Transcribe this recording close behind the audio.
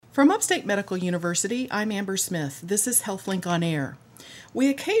From Upstate Medical University, I'm Amber Smith. This is HealthLink on Air. We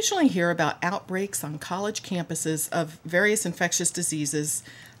occasionally hear about outbreaks on college campuses of various infectious diseases,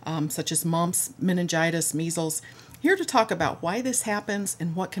 such as mumps, meningitis, measles. Here to talk about why this happens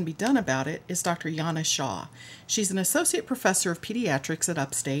and what can be done about it is Dr. Yana Shaw. She's an associate professor of pediatrics at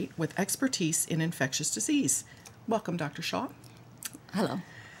Upstate with expertise in infectious disease. Welcome, Dr. Shaw. Hello.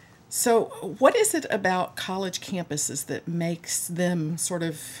 So, what is it about college campuses that makes them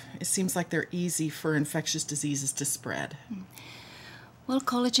it seems like they're easy for infectious diseases to spread? Well,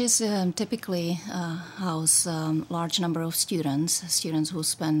 colleges typically house large number of students who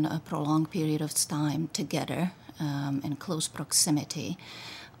spend a prolonged period of time together in close proximity.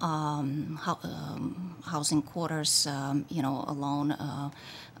 Housing quarters, alone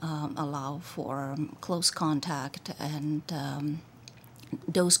allow for close contact, and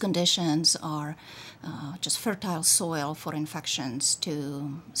those conditions are just fertile soil for infections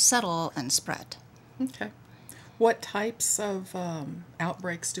to settle and spread. Okay. What types of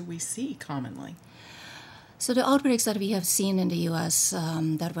outbreaks do we see commonly? So the outbreaks that we have seen in the U.S.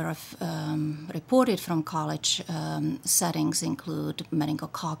 That were reported from college settings include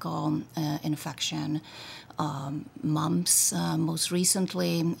meningococcal infection, mumps. Most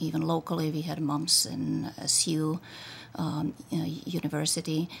recently, even locally, we had mumps in SU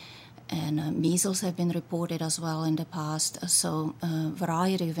University, and measles have been reported as well in the past. So a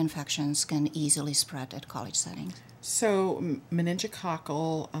variety of infections can easily spread at college settings. So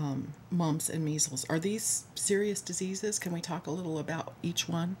meningococcal, mumps, and measles, are these serious diseases? Can we talk a little about each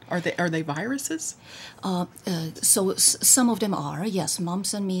one? Are they viruses? So some of them are, yes.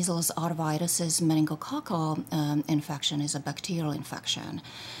 Mumps and measles are viruses. Meningococcal infection is a bacterial infection,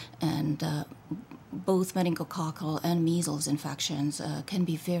 and both meningococcal and measles infections can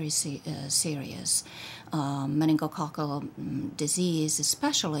be very serious. Meningococcal disease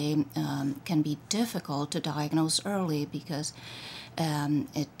especially can be difficult to diagnose early because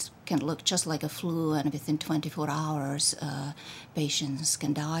it can look just like a flu, and within 24 hours, patients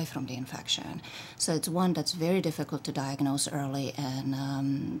can die from the infection. So it's one that's very difficult to diagnose early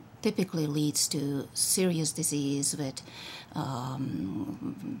and typically leads to serious disease with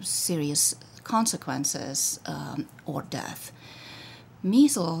serious consequences or death.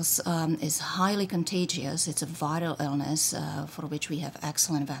 Measles is highly contagious. It's a viral illness for which we have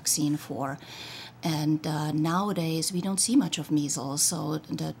excellent vaccine for. And nowadays, we don't see much of measles. So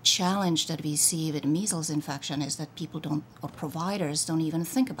the challenge that we see with measles infection is that people don't, or providers don't even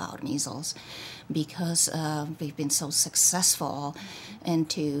think about measles because we've been so successful in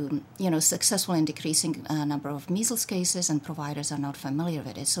decreasing number of measles cases, and providers are not familiar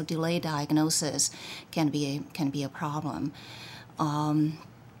with it. So delayed diagnosis can be a problem.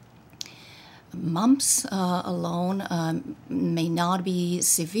 Mumps alone may not be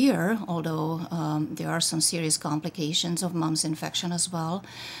severe, although there are some serious complications of mumps infection as well.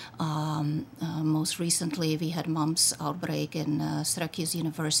 Most recently, we had mumps outbreak in Syracuse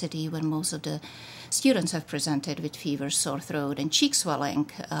University, when most of the students have presented with fever, sore throat, and cheek swelling.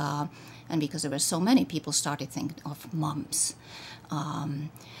 And because there were so many, people started thinking of mumps.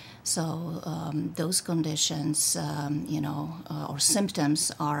 So those conditions, or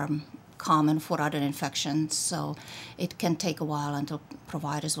symptoms are common for other infections, so it can take a while until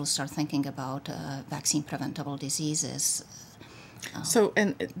providers will start thinking about vaccine-preventable diseases.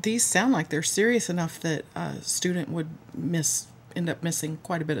 And these sound like they're serious enough that a student would end up missing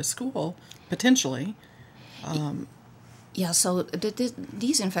quite a bit of school, potentially. Yeah, so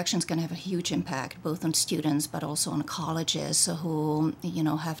these infections can have a huge impact both on students but also on colleges who,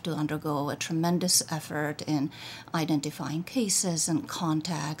 have to undergo a tremendous effort in identifying cases and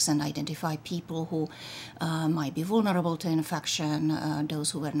contacts and identify people who might be vulnerable to infection,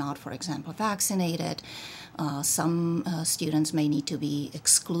 those who are not, for example, vaccinated. Some students may need to be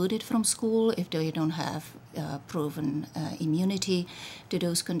excluded from school if they don't have proven immunity to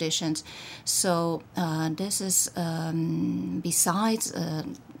those conditions. So this is, besides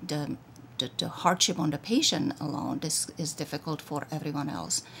the hardship on the patient alone, this is difficult for everyone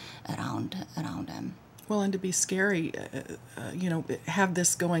else around them. Well, and to be scary, have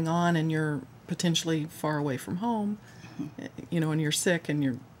this going on and you're potentially far away from home, and you're sick and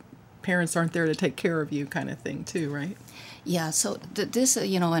your parents aren't there to take care of you, kind of thing too, right? Yeah, so this,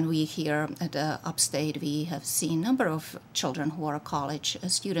 when we here at Upstate, we have seen a number of children who are college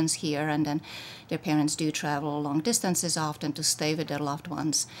students here, and then their parents do travel long distances often to stay with their loved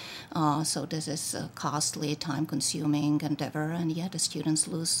ones. So this is a costly, time-consuming endeavor, and yet the students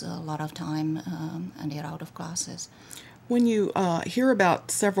lose a lot of time and they're out of classes. When you hear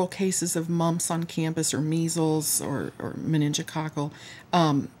about several cases of mumps on campus or measles or meningococcal,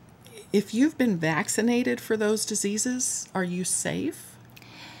 If you've been vaccinated for those diseases, are you safe?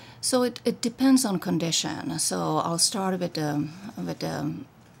 So it depends on condition. So I'll start with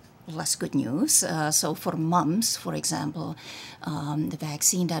less good news. So for mumps, for example, the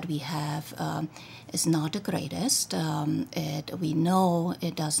vaccine that we have is not the greatest. We know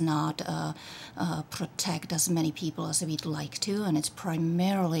it does not protect as many people as we'd like to, and it's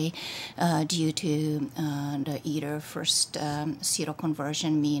primarily due to the either first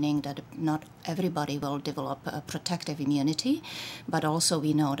seroconversion, meaning that not everybody will develop a protective immunity, but also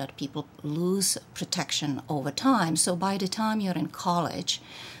we know that people lose protection over time. So by the time you're in college,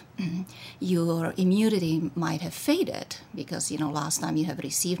 your immunity might have faded because, last time you have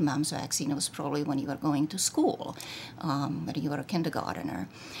received mumps vaccine was probably when you were going to school, when you were a kindergartner.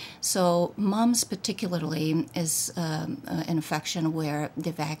 So mumps particularly is an infection where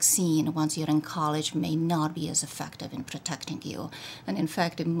the vaccine, once you're in college, may not be as effective in protecting you. And in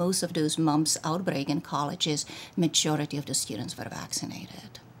fact, in most of those mumps outbreak in colleges, majority of the students were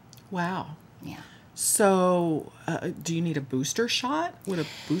vaccinated. Wow. Yeah. So, do you need a booster shot? Would a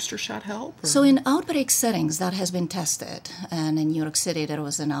booster shot help? Or? So in outbreak settings, that has been tested. And in New York City, there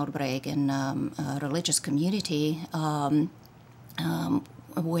was an outbreak in a religious community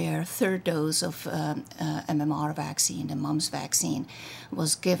where third dose of MMR vaccine, the mumps vaccine,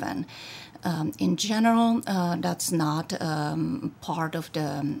 was given. In general, that's not part of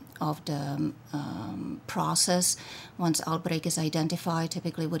the process. Once outbreak is identified,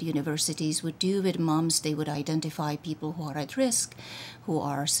 typically what universities would do with mumps, they would identify people who are at risk, who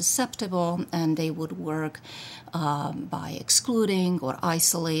are susceptible, and they would work by excluding or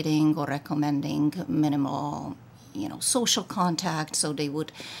isolating or recommending minimal, social contact. So they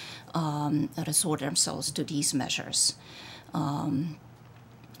would resort themselves to these measures.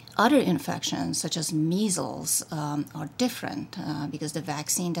 Other infections, such as measles, are different because the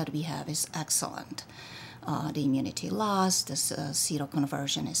vaccine that we have is excellent. The immunity lasts, the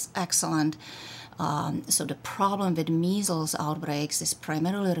seroconversion is excellent. So the problem with measles outbreaks is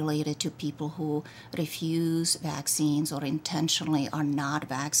primarily related to people who refuse vaccines or intentionally are not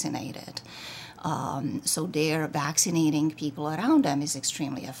vaccinated. So their vaccinating people around them is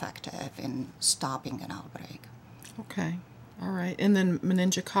extremely effective in stopping an outbreak. Okay. All right. And then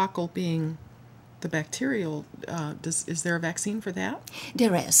meningococcal being the bacterial, is there a vaccine for that?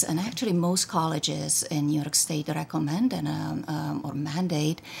 There is, and actually most colleges in New York State recommend or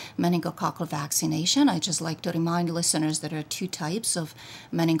mandate meningococcal vaccination. I just like to remind listeners that there are two types of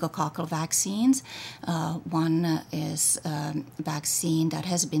meningococcal vaccines. One is a vaccine that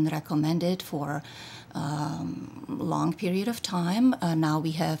has been recommended for long period of time. Now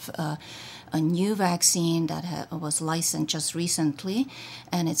we have a new vaccine that was licensed just recently,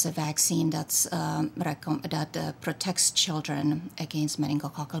 and it's a vaccine that protects children against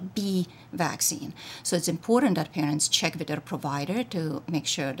meningococcal B vaccine. So it's important that parents check with their provider to make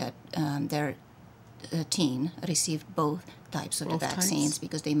sure that their teen received both types of the vaccines,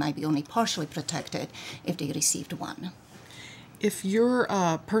 because they might be only partially protected if they received one. If you're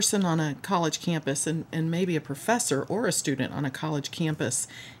a person on a college campus and maybe a professor or a student on a college campus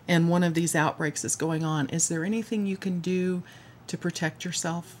and one of these outbreaks is going on, is there anything you can do to protect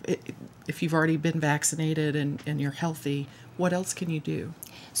yourself? If you've already been vaccinated and you're healthy, what else can you do?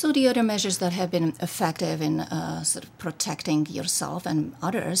 So the other measures that have been effective in sort of protecting yourself and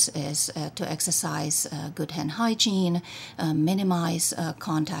others is to exercise good hand hygiene, minimize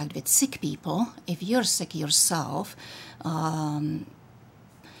contact with sick people. If you're sick yourself,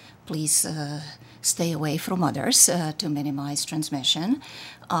 please stay away from others to minimize transmission.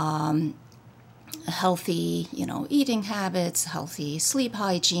 Healthy, eating habits, healthy sleep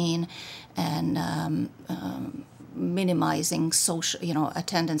hygiene, and minimizing social,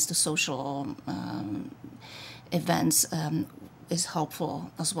 attendance to social events is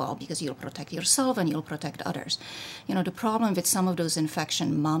helpful as well, because you'll protect yourself and you'll protect others. The problem with some of those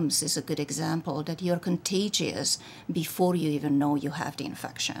infection, mumps is a good example, that you're contagious before you even know you have the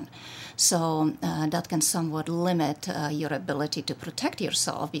infection. So that can somewhat limit your ability to protect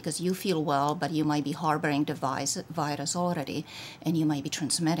yourself, because you feel well, but you might be harboring the virus already, and you might be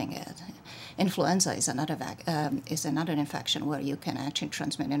transmitting it. Influenza is another infection where you can actually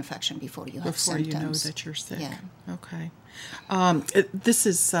transmit infection before you have symptoms. Before you know that you're sick. Yeah. Okay. This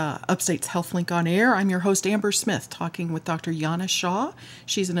is Upstate's HealthLink on Air. I'm your host, Amber Smith, talking with Dr. Yana Shaw.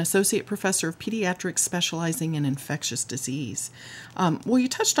 She's an associate professor of pediatrics specializing in infectious disease. Well, you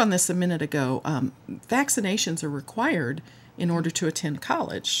touched on this a minute ago. Vaccinations are required in order to attend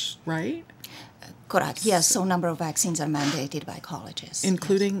college, right? Correct. Yes, so a number of vaccines are mandated by colleges.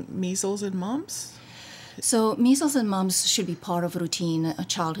 Including measles and mumps? So measles and mumps should be part of routine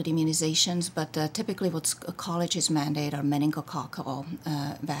childhood immunizations, but typically what colleges mandate are meningococcal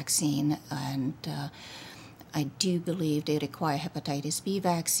vaccine, and I do believe they require hepatitis B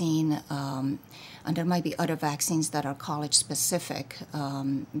vaccine, and there might be other vaccines that are college-specific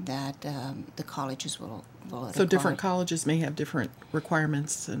that the colleges will require. So different colleges may have different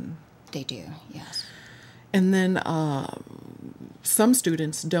requirements, and They do, yes. and then some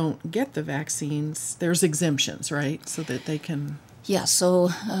students don't get the vaccines. There's exemptions, right, so that they can. Yeah, so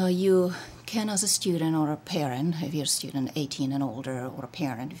you can, as a student or a parent, if you're a student 18 and older, or a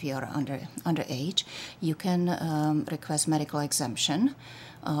parent if you're underage, you can request medical exemption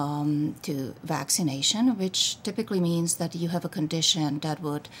to vaccination, which typically means that you have a condition that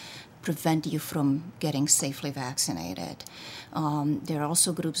would prevent you from getting safely vaccinated. There are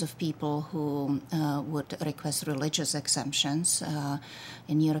also groups of people who would request religious exemptions.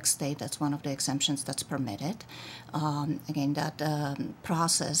 In New York State, that's one of the exemptions that's permitted. Again, that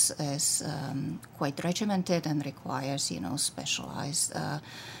process is quite regimented and requires, specialized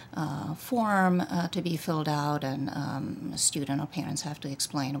form to be filled out, and a student or parents have to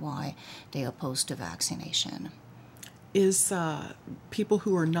explain why they are opposed to vaccination. Is people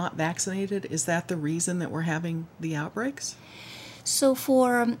who are not vaccinated, is that the reason that we're having the outbreaks? So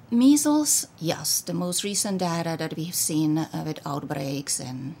for measles, yes, the most recent data that we've seen with outbreaks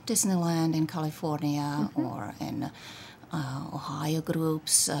in Disneyland in California or in Ohio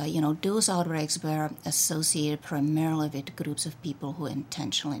groups, those outbreaks were associated primarily with groups of people who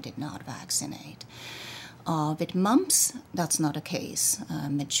intentionally did not vaccinate. With mumps, that's not the case.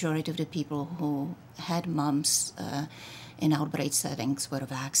 Majority of the people who had mumps in outbreak settings were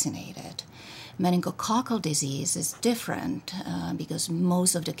vaccinated. Meningococcal disease is different because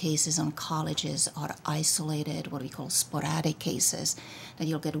most of the cases on colleges are isolated, what we call sporadic cases, that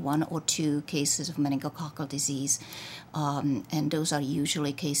you'll get 1 or 2 cases of meningococcal disease, and those are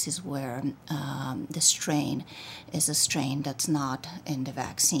usually cases where the strain is a strain that's not in the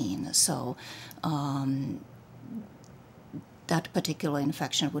vaccine. So that particular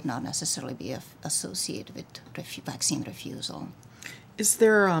infection would not necessarily be associated with vaccine refusal. Is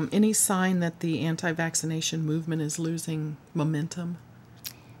there any sign that the anti-vaccination movement is losing momentum?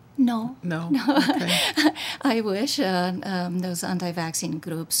 No. No? Okay. I wish. Those anti-vaccine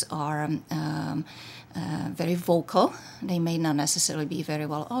groups are very vocal. They may not necessarily be very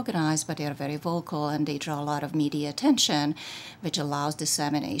well organized, but they are very vocal, and they draw a lot of media attention, which allows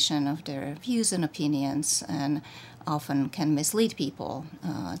dissemination of their views and opinions, and often can mislead people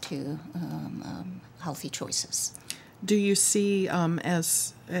to healthy choices. Do you see,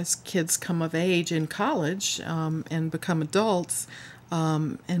 as kids come of age in college and become adults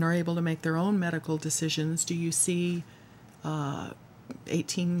and are able to make their own medical decisions, do you see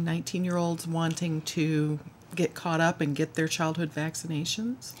 18, 19-year-olds wanting to get caught up and get their childhood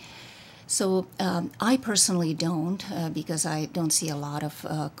vaccinations? So I personally don't, because I don't see a lot of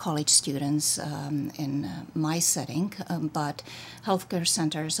college students in my setting, but healthcare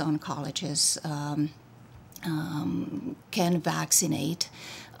centers on colleges can vaccinate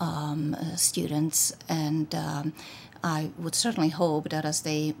students, and I would certainly hope that as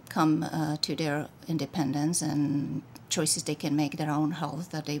they come to their independence and choices they can make their own health,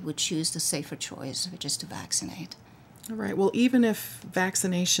 that they would choose the safer choice, which is to vaccinate. All right. Well, even if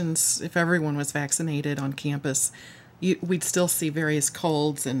if everyone was vaccinated on campus, we'd still see various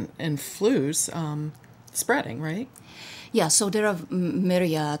colds and flus spreading, right? Yeah, so there are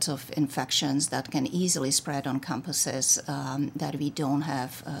myriads of infections that can easily spread on campuses that we don't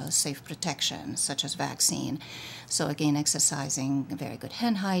have safe protection, such as vaccine. So again, exercising very good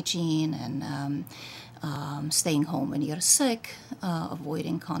hand hygiene and staying home when you're sick,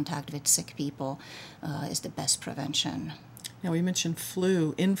 avoiding contact with sick people is the best prevention. Now, we mentioned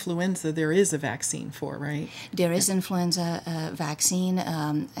influenza, there is a vaccine for, right? There is influenza vaccine,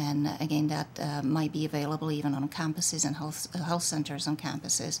 and again, that might be available even on campuses and health centers on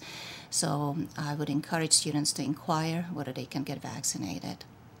campuses. So I would encourage students to inquire whether they can get vaccinated.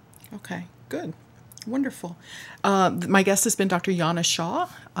 Okay, good. Wonderful. My guest has been Dr. Yana Shaw.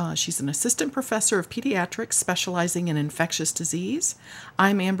 She's an assistant professor of pediatrics specializing in infectious disease.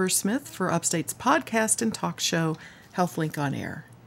 I'm Amber Smith for Upstate's podcast and talk show, HealthLink on Air.